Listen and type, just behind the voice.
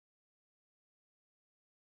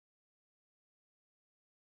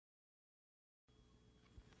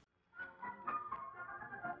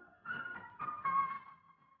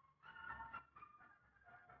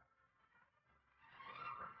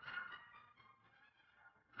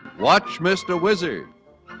Watch Mr. Wizard.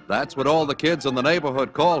 That's what all the kids in the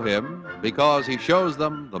neighborhood call him because he shows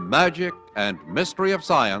them the magic and mystery of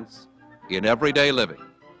science in everyday living.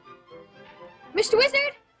 Mr.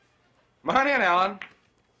 Wizard? Come on in, Alan.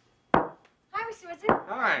 Hi, Mr. Wizard.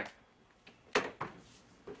 Hi. A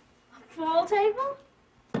pool table?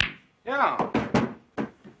 Yeah.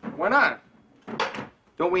 Why not?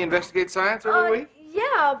 Don't we investigate science every week?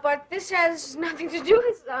 Yeah, but this has nothing to do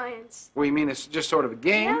with science. Well, you mean it's just sort of a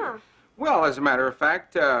game? Yeah. Well, as a matter of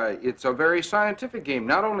fact, it's a very scientific game.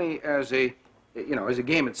 Not only as a, as a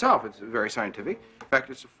game itself, it's very scientific. In fact,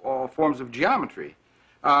 it's all forms of geometry.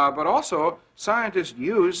 But also, scientists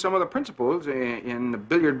use some of the principles in the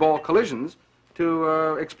billiard ball collisions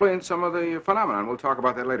to explain some of the phenomena. We'll talk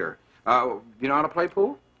about that later. You know how to play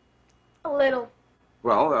pool? A little.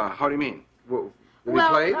 Well, how do you mean? Have you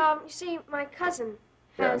played? You see, my cousin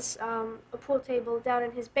has a pool table down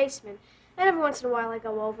in his basement. And every once in a while I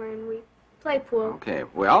go over and we play pool. Okay,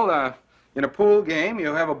 well, in a pool game,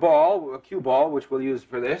 you have a ball, a cue ball, which we'll use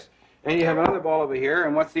for this, and you have another ball over here,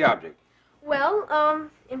 and what's the object? Well,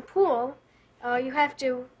 in pool, you have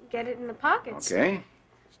to get it in the pockets. Okay,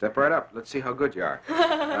 step right up. Let's see how good you are.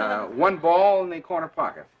 One ball in the corner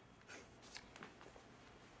pocket.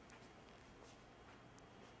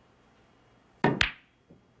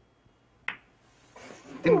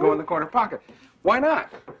 Didn't go in the corner pocket. Why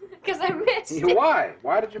not? Because I missed. Why?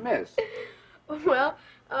 Why did you miss? Well,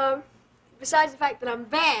 besides the fact that I'm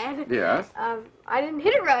bad, Yes. I didn't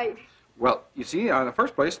hit it right. Well, you see, in the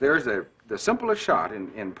first place, there's the simplest shot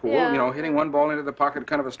in pool, Yeah. Hitting one ball into the pocket,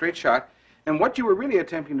 kind of a straight shot. And what you were really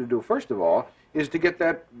attempting to do, first of all, is to get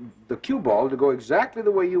the cue ball to go exactly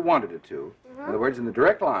the way you wanted it to. In other words, in the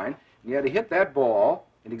direct line. You had to hit that ball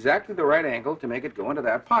at exactly the right angle to make it go into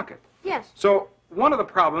that pocket. Yes. So one of the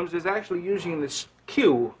problems is actually using this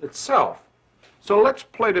cue itself. So let's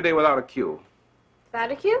play today without a cue. Without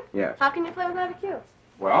a cue? Yes. How can you play without a cue?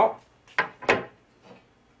 Well,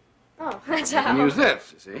 Oh, that's you how. can use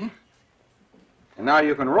this, you see. And now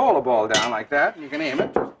you can roll a ball down like that, and you can aim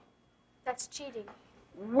it. That's cheating.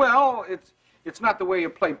 Well, it's not the way you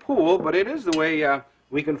play pool, but it is the way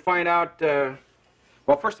we can find out.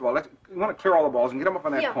 Well, first of all, you want to clear all the balls and get them up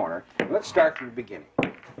on that corner. Let's start from the beginning.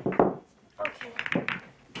 Okay.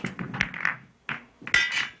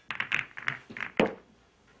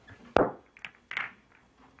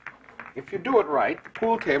 If you do it right, the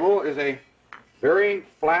pool table is a very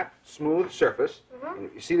flat, smooth surface. And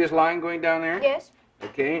you see this line going down there? Yes.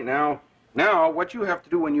 Okay, now what you have to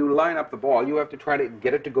do when you line up the ball, you have to try to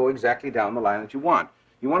get it to go exactly down the line that you want.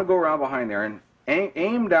 You want to go around behind there and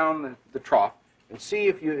aim down the trough and see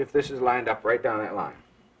if this is lined up right down that line.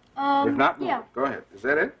 If not, move. Yeah. Go ahead. Is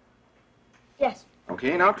that it? Yes.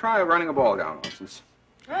 Okay, now try running a ball down once.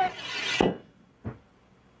 All right.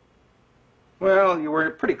 Well, you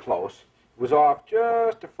were pretty close. It was off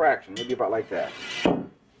just a fraction, maybe about like that.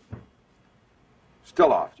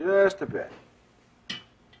 Still off, just a bit.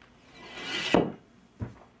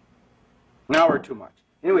 Now we're too much.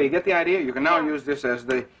 Anyway, you get the idea? You can now use this as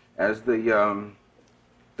the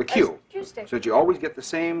cue. Cue stick. So that you always get the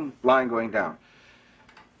same line going down.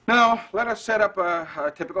 Now, let us set up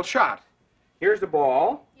a typical shot. Here's the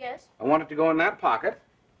ball. Yes. I want it to go in that pocket.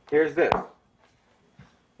 Here's this.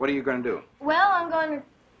 What are you going to do? Well, I'm going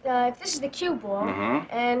to, if this is the cue ball, Mhm.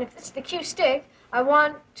 and if this is the cue stick, I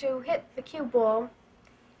want to hit the cue ball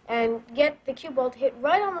and get the cue ball to hit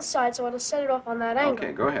right on the side so it'll set it off on that angle.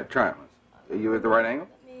 Okay, go ahead. Try it. Are you at the right angle?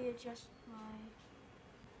 Let me adjust my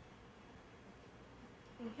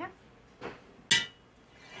thing here.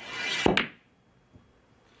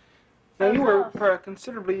 Now, you were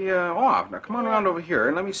considerably off. Now, come on around over here,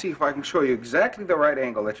 and let me see if I can show you exactly the right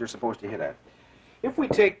angle that you're supposed to hit at. If we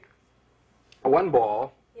take one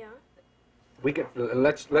ball, we can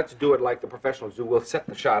let's do it like the professionals do. We'll set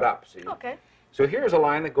the shot up. See? Okay. So here's a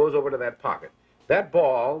line that goes over to that pocket. That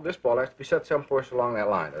ball, this ball, has to be set someplace along that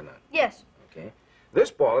line, doesn't it? Yes. Okay.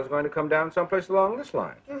 This ball is going to come down someplace along this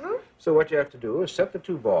line. Mm-hmm. So what you have to do is set the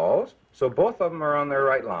two balls so both of them are on their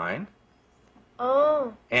right line.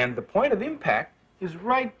 Oh. And the point of impact is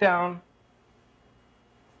right down,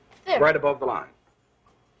 There. right above the line.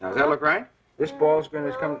 Now, does that look right? This ball's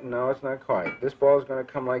going to come, no, it's not quite. This ball's going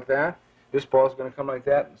to come like that. This ball's going to come like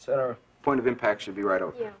that. And the center point of impact should be right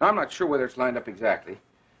over. Yeah. Now, I'm not sure whether it's lined up exactly.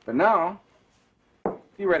 But now,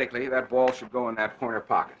 theoretically, that ball should go in that corner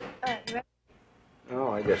pocket. All right, you ready?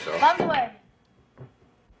 Oh, I guess so. On the way.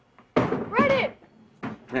 Right in.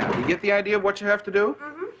 Now, you get the idea of what you have to do?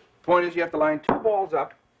 Mm-hmm. The point is you have to line two balls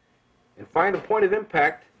up and find a point of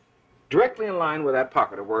impact directly in line with that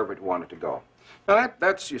pocket or wherever you want it to go. Now,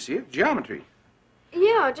 that's, you see, geometry.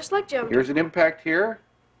 Yeah, just like geometry. Here's an impact here,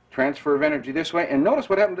 transfer of energy this way, and notice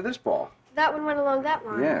what happened to this ball. That one went along that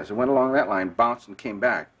line. Yes, it went along that line, bounced and came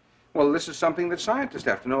back. Well, this is something that scientists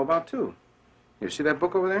have to know about, too. You see that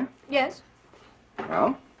book over there? Yes.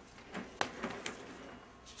 Well,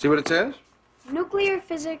 see what it says? Nuclear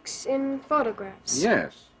physics in photographs.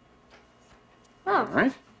 Yes. Oh. All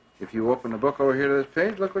right. If you open the book over here to this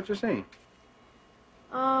page, look what you see.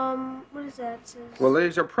 What is that? It says... Well,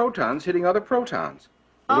 these are protons hitting other protons.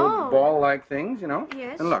 Little ball-like things, you know.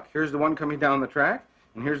 Yes. And look, here's the one coming down the track,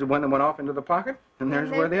 and here's the one that went off into the pocket, and there's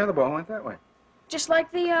where the other ball went that way. Just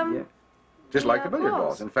like the, Yeah. Just like the billiard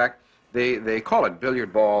balls. In fact, they call it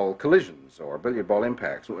billiard ball collisions or billiard ball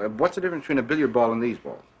impacts. What's the difference between a billiard ball and these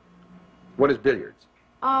balls? What is billiards?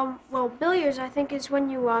 Well, billiards, I think, is when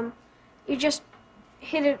you just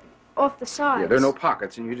hit it off the sides. Yeah, there are no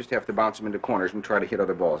pockets, and you just have to bounce them into corners and try to hit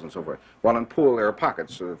other balls and so forth. While in pool, there are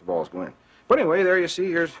pockets so that the balls go in. But anyway, there you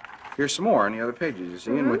see, here's some more on the other pages, you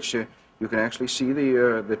see, in which you can actually see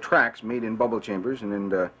the tracks made in bubble chambers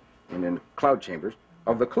and in cloud chambers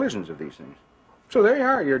of the collisions of these things. So there you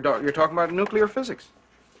are. You're talking about nuclear physics.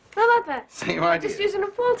 How about that? Same idea. Just using a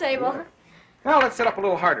pool table. Yeah. Now let's set up a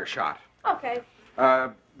little harder shot. Okay.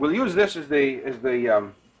 We'll use this as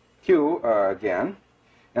the cue again,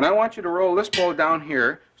 and I want you to roll this ball down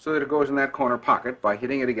here so that it goes in that corner pocket by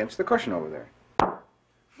hitting it against the cushion over there.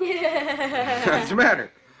 What's the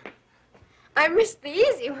matter? I missed the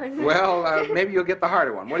easy one. Well, maybe you'll get the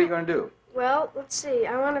harder one. What are you going to do? Well, let's see.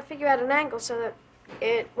 I want to figure out an angle so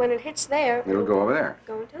that when it hits there, It'll go over there.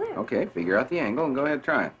 Go into there. Okay, figure out the angle and go ahead and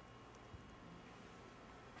try it.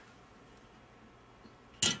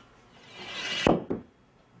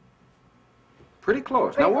 Pretty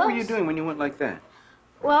close. Pretty now, what were close. you doing when you went like that?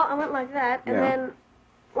 Well, I went like that, and Yeah. then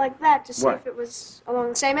like that to see What? if it was along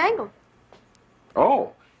the same angle.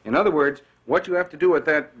 Oh, in other words, what you have to do at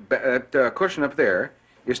that cushion up there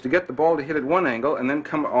is to get the ball to hit at one angle and then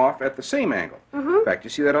come off at the same angle. In fact, you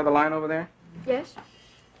see that other line over there? Yes.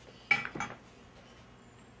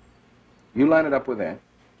 You line it up with that.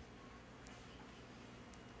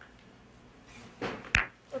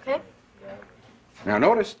 Okay. Now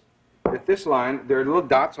notice that this line, there are little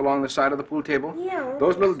dots along the side of the pool table. Yeah.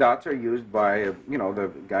 Those little dots are used by,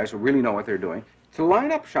 the guys who really know what they're doing to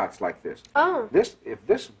line up shots like this. Oh. If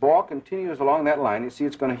this ball continues along that line, you see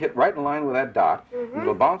it's going to hit right in line with that dot.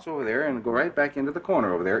 It'll bounce over there and go right back into the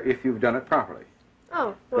corner over there if you've done it properly.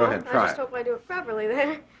 Oh, well, ahead, try I just it. hope I do it properly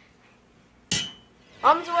then.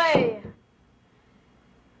 Arms away.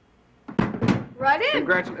 Right in.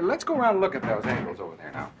 Congratulations. Let's go around and look at those angles over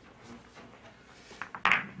there now.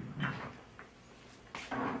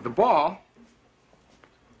 The ball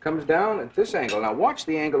comes down at this angle. Now watch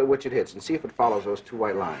the angle at which it hits and see if it follows those two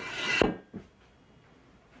white lines.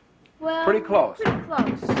 Well, Pretty close. Pretty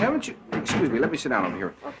close. Haven't you, excuse me, let me sit down over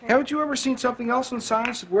here. Okay. Haven't you ever seen something else in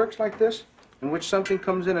science that works like this? In which something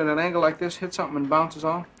comes in at an angle like this, hits something and bounces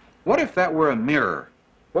off? What if that were a mirror?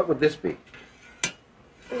 What would this be?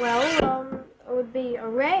 Well, it would be a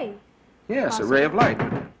ray. Yes, a ray of light.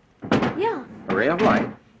 Yeah. A ray of light.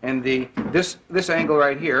 And this angle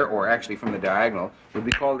right here, or actually from the diagonal, would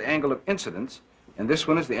be called the angle of incidence, and this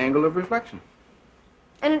one is the angle of reflection.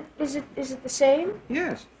 And is it the same?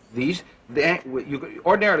 Yes.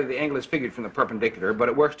 Ordinarily the angle is figured from the perpendicular, but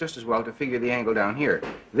it works just as well to figure the angle down here.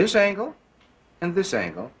 This angle and this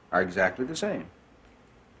angle are exactly the same.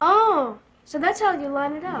 Oh, so that's how you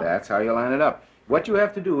line it up. That's how you line it up. What you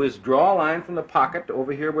have to do is draw a line from the pocket to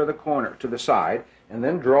over here where the corner, to the side, and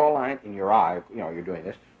then draw a line in your eye, you're doing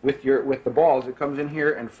this, with the balls that comes in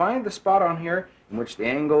here, and find the spot on here in which the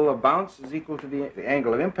angle of bounce is equal to the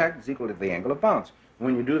angle of impact is equal to the angle of bounce.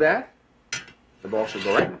 When you do that, the ball should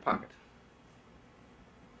go right in the pocket.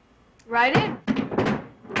 Right in.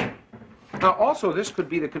 Now also this could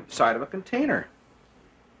be the side of a container,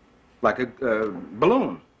 like a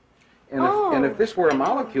balloon. And if this were a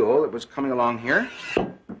molecule that was coming along here, It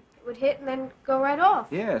would hit and then go right off.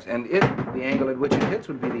 yes, and the angle at which it hits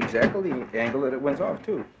would be exactly the angle that it went off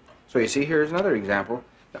too. So you see, here's another example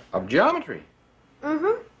of geometry.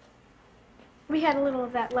 We had a little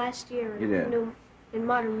of that last year You did. in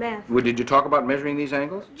modern math. Well, did you talk about measuring these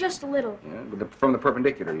angles? Just a little. Yeah, from the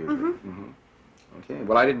perpendicular usually. Okay,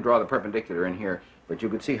 well I didn't draw the perpendicular in here, but you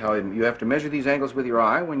could see how you have to measure these angles with your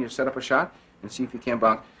eye when you set up a shot and see if you can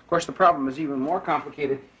bounce. Of course, the problem is even more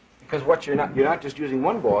complicated because you're not just using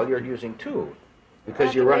one ball, you're using two.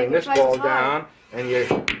 Because you're running this ball down and you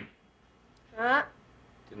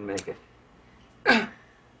didn't make it.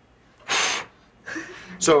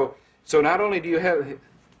 So not only do you have,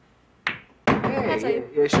 hey, Okay,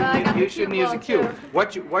 you shouldn't use a cue.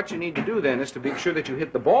 What you need to do then is to be sure that you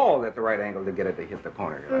hit the ball at the right angle to get it to hit the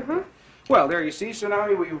corner. Mm-hmm. Well, there you see. So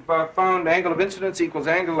now we've found angle of incidence equals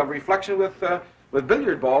angle of reflection with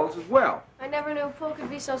billiard balls as well. I never knew pool could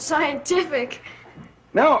be so scientific.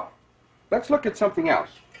 Now, let's look at something else.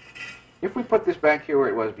 If we put this back here where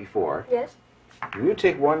it was before, Yes. you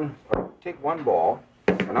take one ball,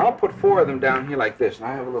 and I'll put 4 of them down here like this, and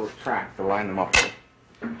I have a little track to line them up with.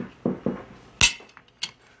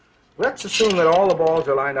 Let's assume that all the balls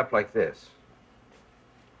are lined up like this.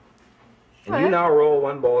 And you now roll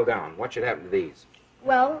 1 ball down. What should happen to these?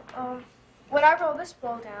 Well, when I roll this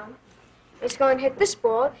ball down, it's going to hit this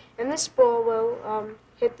ball, and this ball will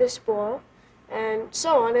hit this ball, and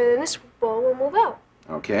so on, and then this ball will move out.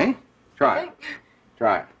 Okay. Try it.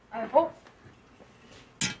 Try it. I hope.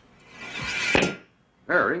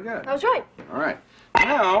 Very good. I was right. All right.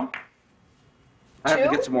 Now, I have to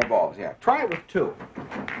 2? get some more balls. Yeah. Try it with 2.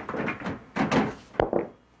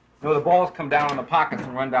 No, the balls come down in the pockets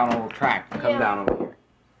and run down a little track and come down over here.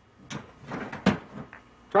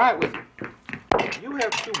 Try it with... You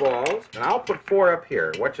have 2 balls, and I'll put 4 up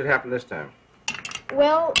here. What should happen this time?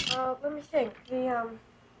 Well, let me think.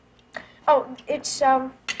 It's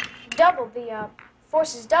double. The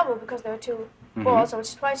force is double because there are 2 balls, so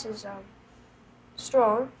it's twice as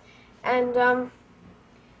strong. And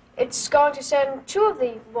it's going to send 2 of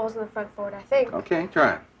the balls in the front forward, I think. Okay,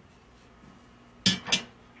 try it.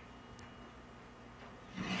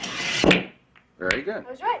 Very good.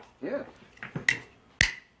 I was right. Yeah.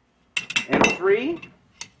 And 3?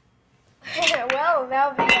 Well,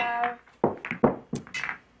 now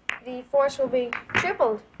the force will be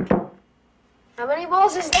tripled. How many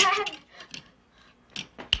balls is that?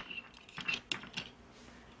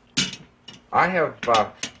 I have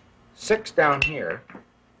 6 down here,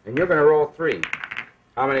 and you're going to roll 3.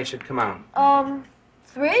 How many should come out?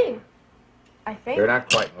 3, I think. They're not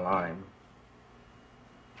quite in line.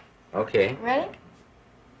 Okay. Ready?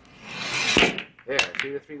 Yeah,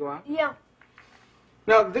 see the 3 go out? Yeah.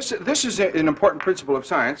 Now, this is an important principle of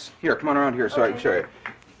science. Here, come on around here so I can show you.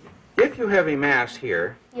 If you have a mass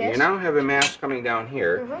here, and you now have a mass coming down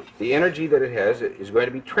here, the energy that it has is going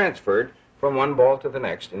to be transferred from one ball to the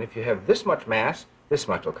next. And if you have this much mass, this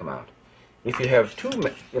much will come out. If you have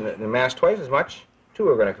the mass twice as much, 2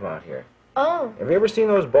 are going to come out here. Oh. Have you ever seen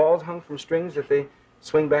those balls hung from strings that they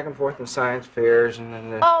swing back and forth in science fairs and in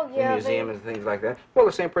the museum and things like that? Well,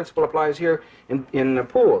 the same principle applies here in the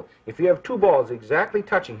pool. If you have 2 balls exactly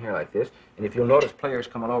touching here like this, and if you'll notice players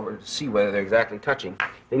coming over to see whether they're exactly touching,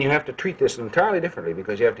 then you have to treat this entirely differently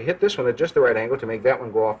because you have to hit this one at just the right angle to make that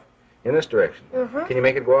one go off in this direction. Can you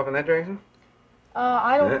make it go off in that direction?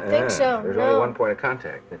 I don't think so. There's only 1 point of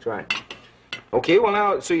contact. That's right. Okay, well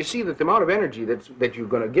now, so you see that the amount of energy that you're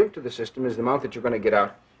going to give to the system is the amount that you're going to get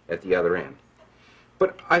out at the other end.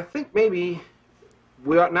 But I think maybe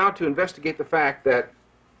we ought now to investigate the fact that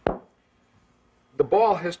the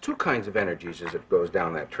ball has 2 kinds of energies as it goes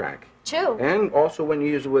down that track. 2? And also when you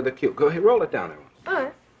use it with a cue. Go ahead, roll it down there once. All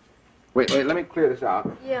right. Wait, let me clear this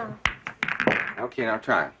out. Yeah. Okay, now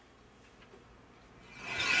try it.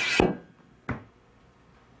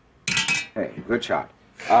 Hey, good shot.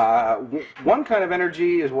 1 kind of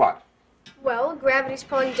energy is what? Well, gravity's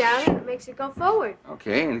pulling down and it makes it go forward.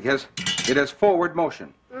 Okay, and it has forward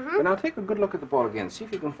motion. But now take a good look at the ball again. See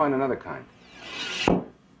if you can find another kind.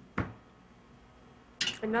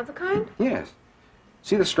 Another kind? Yes.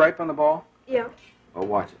 See the stripe on the ball? Yeah. Oh,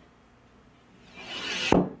 watch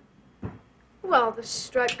it. Well, the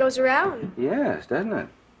stripe goes around. Yes, doesn't it?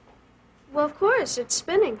 Well, of course, it's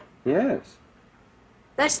spinning. Yes.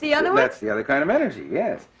 That's the other one? That's the other kind of energy,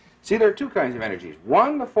 yes. See, there are 2 kinds of energies.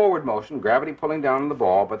 1, the forward motion, gravity pulling down on the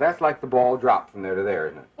ball, but that's like the ball dropped from there to there,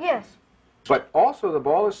 isn't it? Yes. But also the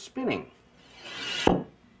ball is spinning.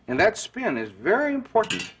 And that spin is very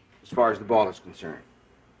important as far as the ball is concerned.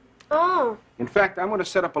 Oh. In fact, I'm going to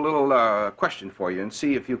set up a little question for you and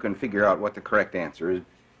see if you can figure out what the correct answer is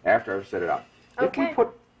after I've set it up. Okay. If we put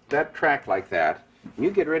that track like that,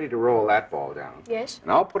 you get ready to roll that ball down. Yes.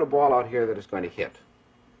 And I'll put a ball out here that is going to hit.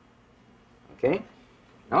 Okay?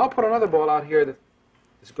 Now I'll put another ball out here that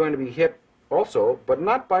is going to be hit also, but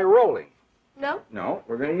not by rolling. No? No,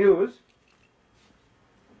 we're going to use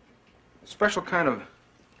a special kind of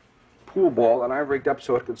pool ball that I've rigged up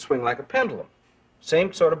so it could swing like a pendulum.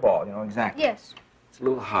 Same sort of ball, you know, exactly. Yes. It's a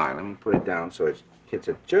little high. Let me put it down so it hits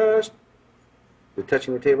it just... You're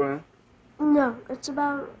touching the table now? No, it's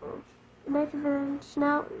about an eighth of an inch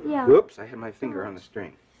now. Yeah. Whoops, I had my finger on the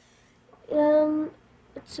string.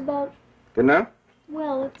 It's about... Good enough?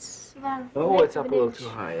 Well, it's about... Oh, it's up a little too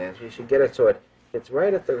high. Yes, you should get it so it hits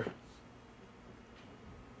right at the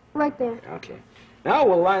Right there. Okay. Now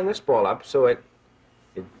we'll line this ball up so it's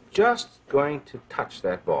just going to touch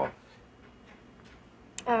that ball.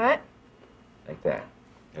 All right. Like that.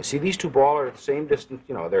 Now see, these two balls are at the same distance.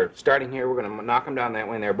 You know, they're starting here. We're going to knock them down that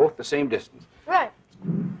way, and they're both the same distance. Right.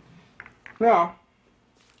 Now,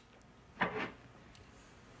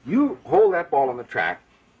 you hold that ball on the track,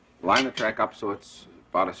 line the track up so it's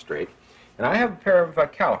about as straight, and I have a pair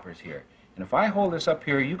of calipers here. And if I hold this up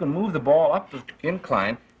here, you can move the ball up the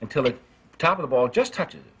incline until the top of the ball just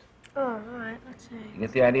touches it. Oh, all right. Let's see. You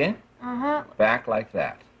get the idea? Uh-huh. Back like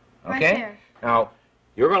that. Okay? Right there. Now,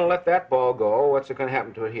 you're going to let that ball go. What's going to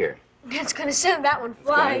happen to it here? It's going to send that one It's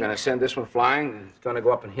flying. going to send this one flying, and it's going to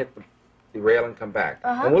go up and hit the rail and come back.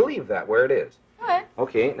 Uh-huh. And we'll leave that where it is. All right.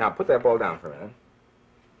 Okay, now put that ball down for a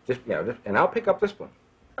minute. And I'll pick up this one.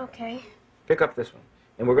 Okay. Pick up this one.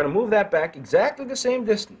 And we're going to move that back exactly the same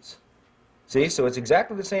distance. See, so it's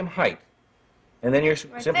exactly the same height. And then you're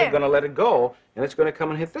simply there. going to let it go, and it's going to come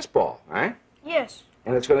and hit this ball, all right? Yes.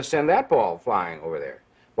 And it's going to send that ball flying over there.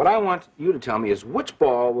 What I want you to tell me is which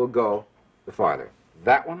ball will go the farther.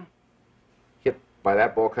 That one, hit by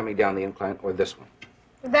that ball coming down the incline, or this one?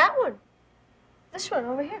 That one. This one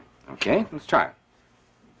over here. Okay, let's try it.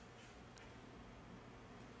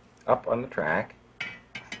 Up on the track.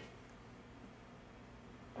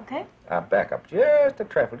 Okay. Back up just a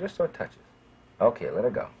trifle, just so it touches. Okay, let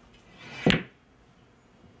it go.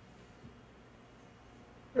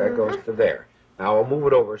 That goes to there. Now I'll move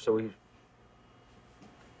it over so we...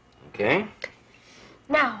 Okay.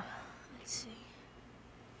 Now, let's see.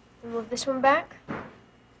 Move this one back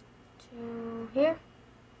to here.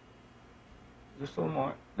 Just a little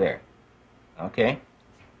more. There. Okay.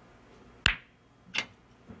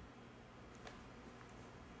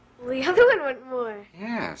 Well, the other one went more.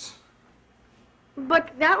 Yes.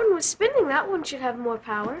 But that one was spinning. That one should have more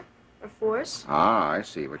power or force. Ah, I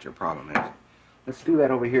see what your problem is. Let's do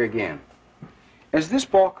that over here again. As this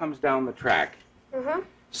ball comes down the track,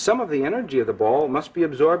 some of the energy of the ball must be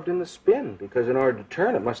absorbed in the spin, because in order to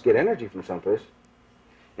turn, it must get energy from someplace.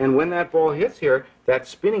 And when that ball hits here, that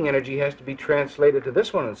spinning energy has to be translated to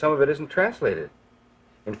this one, and some of it isn't translated.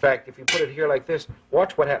 In fact, if you put it here like this,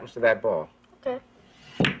 watch what happens to that ball. Okay.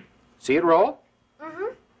 See it roll?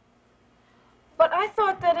 But I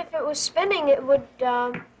thought that if it was spinning, it would,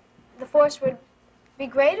 the force would be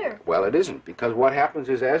greater. Well, it isn't, because what happens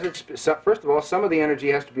is, first of all, some of the energy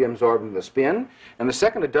has to be absorbed in the spin, and the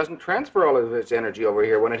second, it doesn't transfer all of its energy over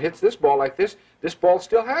here. When it hits this ball like this ball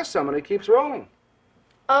still has some, and it keeps rolling.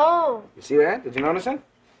 Oh. You see that? Did you notice it?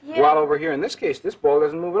 Yeah. While over here, in this case, this ball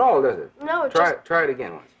doesn't move at all, does it? No, it Try it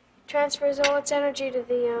again once. transfers all its energy to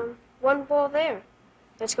the one ball there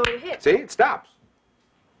that's going to hit. See? It stops.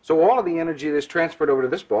 So all of the energy is transferred over to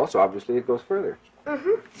this ball, so obviously it goes further.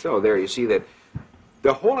 So there you see that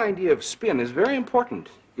the whole idea of spin is very important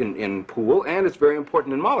in pool, and it's very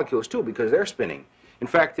important in molecules, too, because they're spinning. In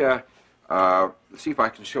fact, let's see if I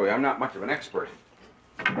can show you. I'm not much of an expert.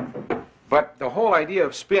 But the whole idea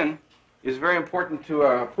of spin is very important to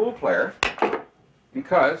a pool player,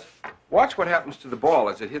 because watch what happens to the ball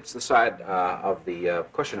as it hits the side of the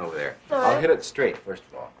cushion over there. I'll hit it straight, first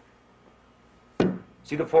of all.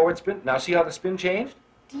 See the forward spin? Now see how the spin changed?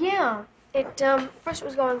 Yeah. It first it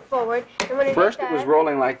was going forward, and when it First hit it was that,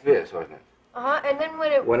 rolling like this, wasn't it? and then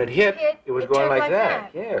when it hit, it was going turned like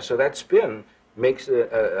that. Yeah, so that spin makes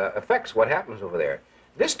affects what happens over there.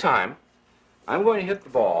 This time, I'm going to hit the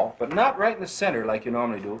ball, but not right in the center like you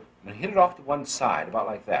normally do. I'm going to hit it off to one side, about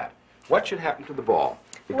like that. What should happen to the ball?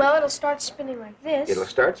 Well, it'll start spinning like this. It'll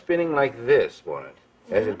start spinning like this, won't it,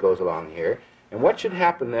 as it goes along here. And what should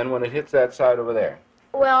happen then when it hits that side over there?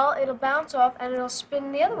 Well, it'll bounce off and it'll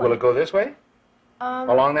spin the other way. Will it go this way?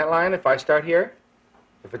 Along that line, if I start here?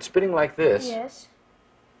 If it's spinning like this... Yes.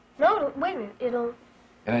 No, wait a minute. It'll...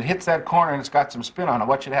 And it hits that corner and it's got some spin on it,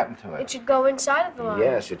 what should happen to it? It should go inside of the line.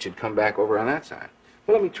 Yes, it should come back over on that side.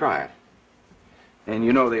 Well, let me try it. And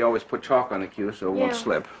you know they always put chalk on the cue so it won't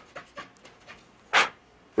slip.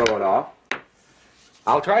 Throw it off.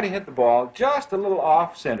 I'll try to hit the ball just a little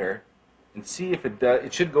off center and see if it does.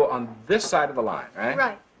 It should go on this side of the line, right?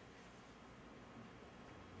 Right.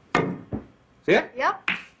 See it? Yep.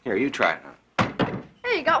 Here, you try it now.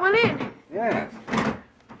 Hey, you got one in. Yes.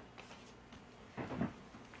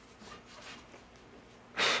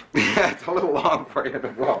 It's a little long for you to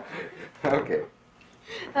blow. Okay.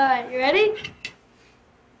 All right, you ready?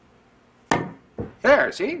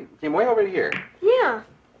 There, see? It came way over here. Yeah.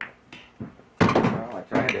 Well, I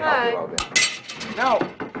tried to help you all bit. Now,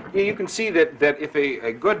 you can see that if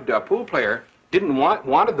a good pool player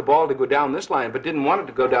wanted the ball to go down this line, but didn't want it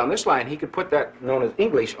to go down this line, he could put that, known as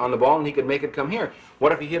English, on the ball, and he could make it come here.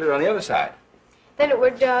 What if he hit it on the other side? Then it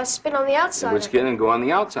would spin on the outside. It would spin and go on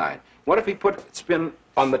the outside. What if he put spin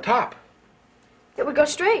on the top? It would go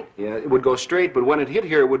straight. Yeah, it would go straight, but when it hit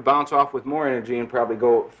here, it would bounce off with more energy and probably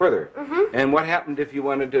go further. And what happened if you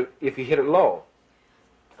hit it low?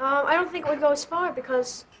 I don't think it would go as far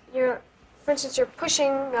because for instance, you're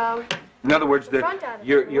pushing. In other words, front out of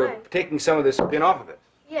you're taking some of the spin off of it.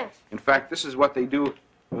 Yes. In fact, this is what they do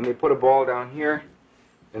when they put a ball down here,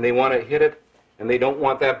 and they want to hit it, and they don't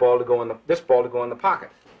want that ball to go in this ball to go in the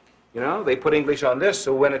pocket. You know, they put English on this,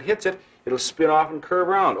 so when it hits it, it'll spin off and curve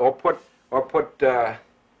around, or put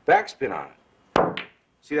backspin on it.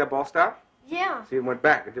 See that ball stop? Yeah. See, it went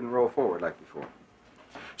back. It didn't roll forward like before.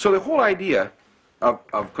 So the whole idea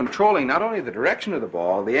of controlling not only the direction of the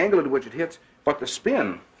ball, the angle at which it hits, but the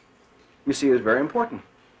spin, you see, is very important.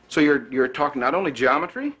 So you're talking not only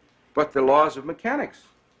geometry, but the laws of mechanics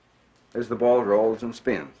as the ball rolls and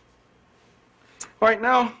spins. All right,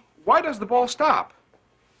 now, why does the ball stop?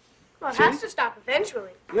 Well, it has to stop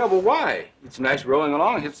eventually. Yeah, well, why? It's nice rolling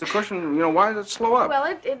along, it hits the cushion, you know, why does it slow up? Well,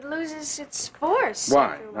 it loses its force.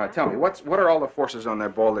 Why? Now, tell me, what are all the forces on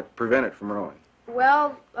that ball that prevent it from rolling?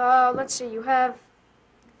 Well, let's see, you have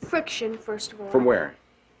friction, first of all. From where?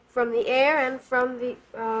 From the air and from the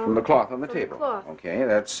cloth on the table. The cloth. Okay,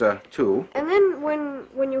 that's two. And then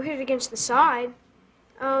when you hit it against the side,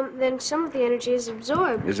 then some of the energy is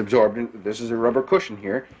absorbed. Is absorbed. This is a rubber cushion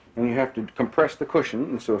here, and you have to compress the cushion,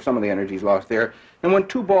 and so some of the energy is lost there. And when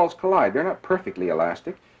two balls collide, they're not perfectly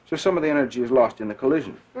elastic, so some of the energy is lost in the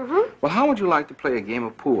collision. Well, how would you like to play a game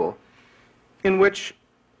of pool in which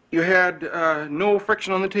you had no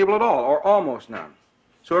friction on the table at all, or almost none?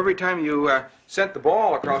 So every time you sent the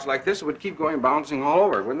ball across like this, it would keep going bouncing all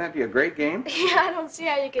over. Wouldn't that be a great game? Yeah, I don't see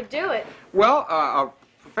how you could do it. Well,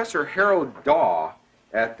 Professor Harold Daw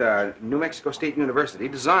at New Mexico State University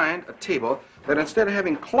designed a table that instead of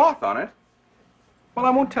having cloth on it, well,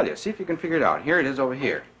 I won't tell you. See if you can figure it out. Here it is over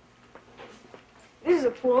here. This is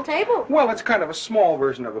a pool table. Well, it's kind of a small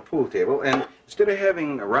version of a pool table, and instead of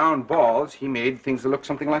having round balls, he made things that look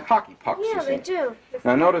something like hockey pucks. Yeah, they do.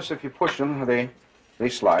 Now, notice if you push them, they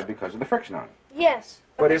slide because of the friction on it. Yes,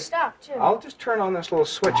 but they stop, too. I'll just turn on this little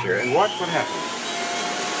switch here and watch what happens.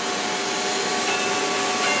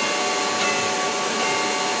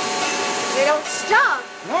 They don't stop.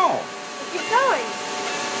 No. They keep going.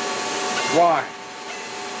 Why?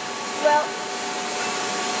 Well,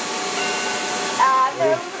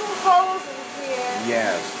 there are little holes in here.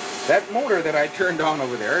 Yes. That motor that I turned on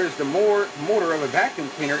over there is the motor of a vacuum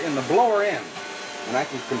cleaner in the blower end. And I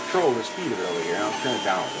can control the speed of it over here. I'll turn it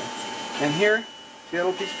down a bit. And here, see that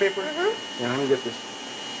little piece of paper? Yeah, let me get this.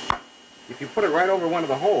 If you put it right over one of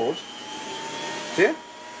the holes, see it?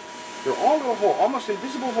 There are all little holes, almost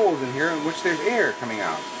invisible holes in here in which there's air coming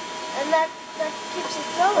out. And that keeps it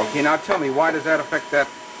going. Okay, now tell me, why does that affect that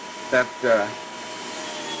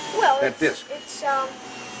disc? It's,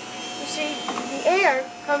 you see, the air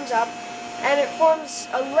comes up and it forms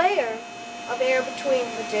a layer of air between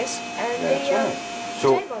the disc and the table.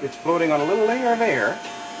 So it's floating on a little layer of air.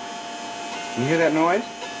 You hear that noise?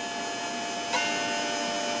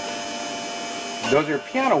 Those are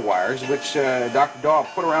piano wires which Dr. Daw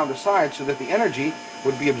put around the side so that the energy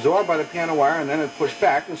would be absorbed by the piano wire and then it pushed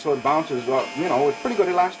back, and so it bounces, you know, with pretty good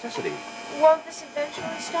elasticity. Won't this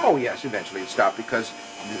eventually stop? Oh, yes, eventually it stopped because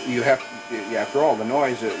you have, after all, the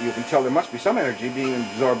noise, you can tell there must be some energy being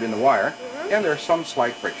absorbed in the wire, and there's some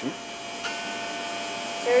slight friction.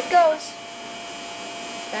 There it goes.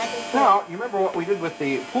 Back and forth. Now, you remember what we did with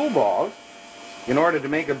the pool balls? In order to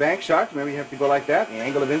make a bank shot, remember you have to go like that. The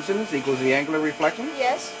angle of incidence equals the angle of reflection.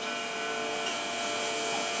 Yes.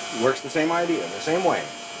 Works the same idea, the same way.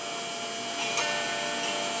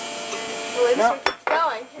 Well, this one keeps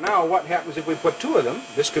going. Now, what happens if we put two of them?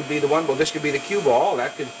 This could be the one ball, this could be the cue ball.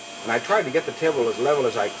 That could, and I tried to get the table as level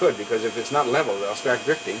as I could, because if it's not level, they'll start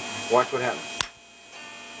drifting. Watch what happens.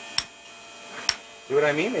 See what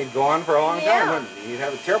I mean? They'd go on for a long time. You'd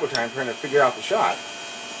have a terrible time trying to figure out the shot.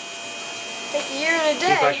 Take a year and a day.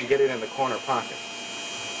 See if I can get it in the corner pocket.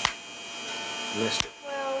 Missed it.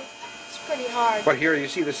 Well, it's pretty hard. But here you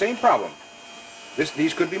see the same problem.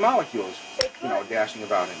 These could be molecules, They could. you know, dashing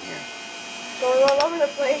about in here. Going all over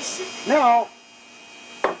the place. Now,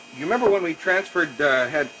 you remember when we transferred,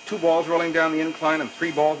 had two balls rolling down the incline and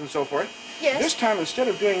three balls and so forth? Yes. This time, instead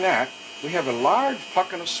of doing that, we have a large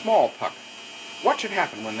puck and a small puck. What should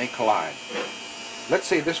happen when they collide? Let's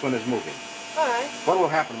say this one is moving. All right. What will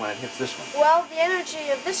happen when it hits this one? Well, the energy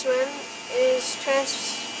of this one is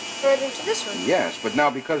transfer it into this one. Yes, but now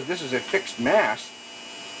because this is a fixed mass,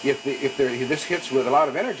 if this hits with a lot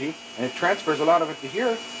of energy and it transfers a lot of it to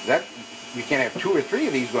here, that you can't have 2 or 3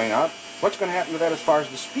 of these going out. What's going to happen to that as far as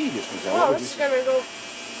the speed is concerned? Well, this is going to go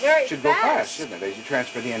very fast. Should go fast, shouldn't it, as you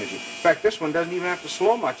transfer the energy. In fact, this one doesn't even have to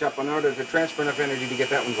slow much up in order to transfer enough energy to get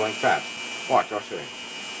that one going fast. Watch, I'll show you.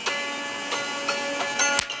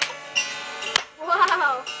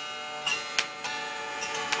 Wow.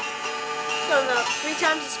 So now 3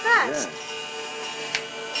 times as fast. Yeah.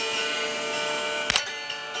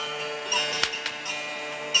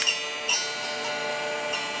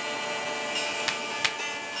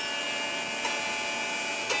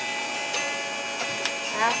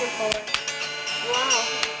 Back and forward. Wow.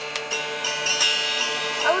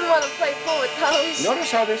 I wouldn't want to play pool with those.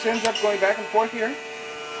 Notice how this ends up going back and forth here?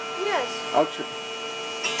 Yes.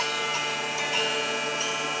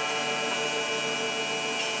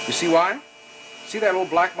 You see why? See that little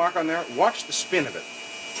black mark on there? Watch the spin of it.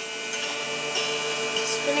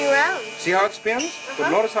 Spinning around. See how it spins?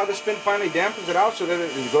 But notice how the spin finally dampens it out so that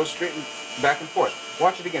it goes straight and back and forth.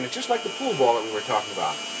 Watch it again. It's just like the pool ball that we were talking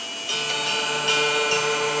about.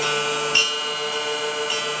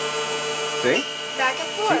 See? Back and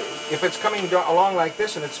forth. See, if it's coming along like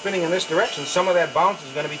this and it's spinning in this direction, some of that bounce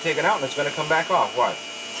is going to be taken out and it's going to come back off. What?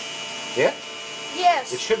 Yeah?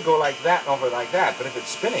 Yes. It should go like that and over like that, but if it's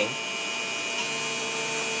spinning,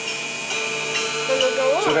 then it'll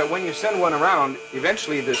go on. so that when you send one around,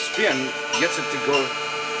 eventually the spin gets it to go.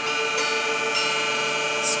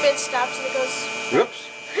 Spin stops and it goes. Whoops.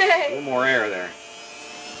 A little more air there.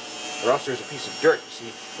 Or else there's a piece of dirt. You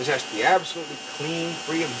see, this has to be absolutely clean,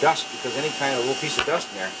 free of dust, because any kind of little piece of dust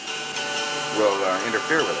in there will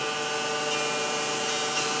interfere with it.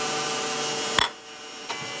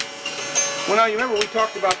 Well, now, you remember we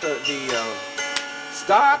talked about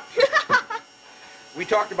stop! We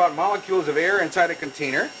talked about molecules of air inside a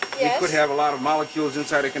container. Yes. We could have a lot of molecules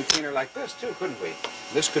inside a container like this, too, couldn't we?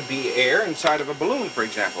 This could be air inside of a balloon, for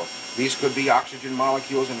example. These could be oxygen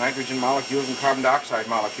molecules and nitrogen molecules and carbon dioxide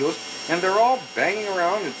molecules, and they're all banging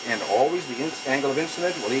around, and always the angle of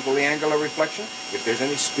incidence will equal the angle of reflection. If there's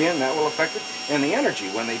any spin, that will affect it. And the energy,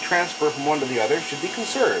 when they transfer from one to the other, should be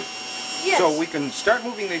conserved. Yes. So we can start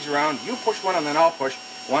moving these around. You push one and then I'll push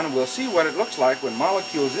one, and we'll see what it looks like when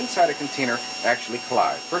molecules inside a container actually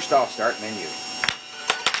collide. First I'll start and then you.